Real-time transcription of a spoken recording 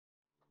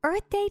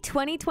Earth Day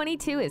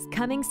 2022 is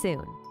coming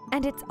soon,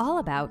 and it's all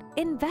about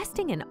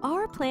investing in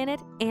our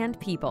planet and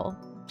people.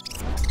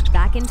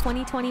 Back in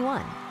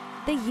 2021,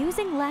 the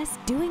Using Less,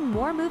 Doing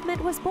More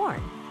movement was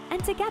born,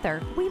 and together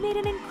we made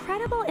an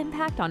incredible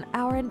impact on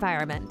our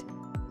environment.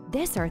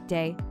 This Earth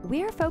Day,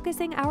 we're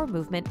focusing our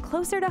movement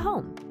closer to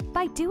home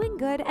by doing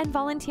good and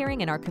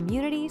volunteering in our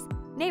communities,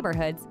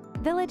 neighborhoods,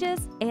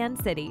 villages,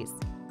 and cities.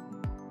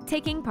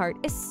 Taking part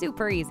is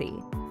super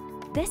easy.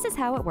 This is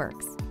how it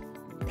works.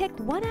 Pick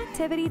one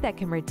activity that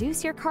can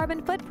reduce your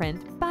carbon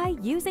footprint by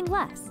using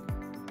less.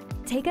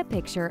 Take a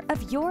picture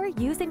of your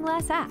Using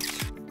Less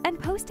act and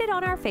post it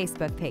on our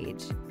Facebook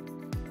page.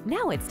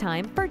 Now it's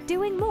time for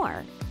doing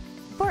more.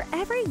 For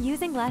every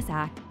Using Less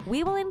act,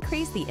 we will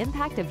increase the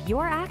impact of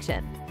your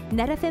action.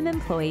 Netafim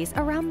employees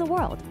around the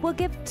world will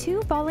give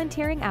 2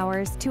 volunteering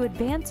hours to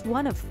advance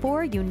one of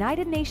 4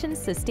 United Nations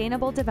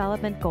Sustainable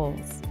Development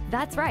Goals.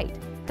 That's right,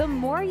 the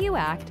more you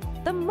act,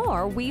 the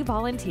more we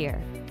volunteer,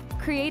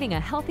 creating a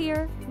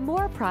healthier,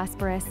 more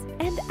prosperous,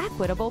 and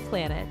equitable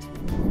planet.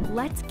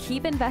 Let's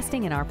keep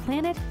investing in our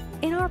planet,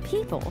 in our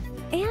people,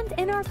 and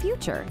in our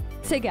future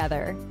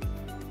together.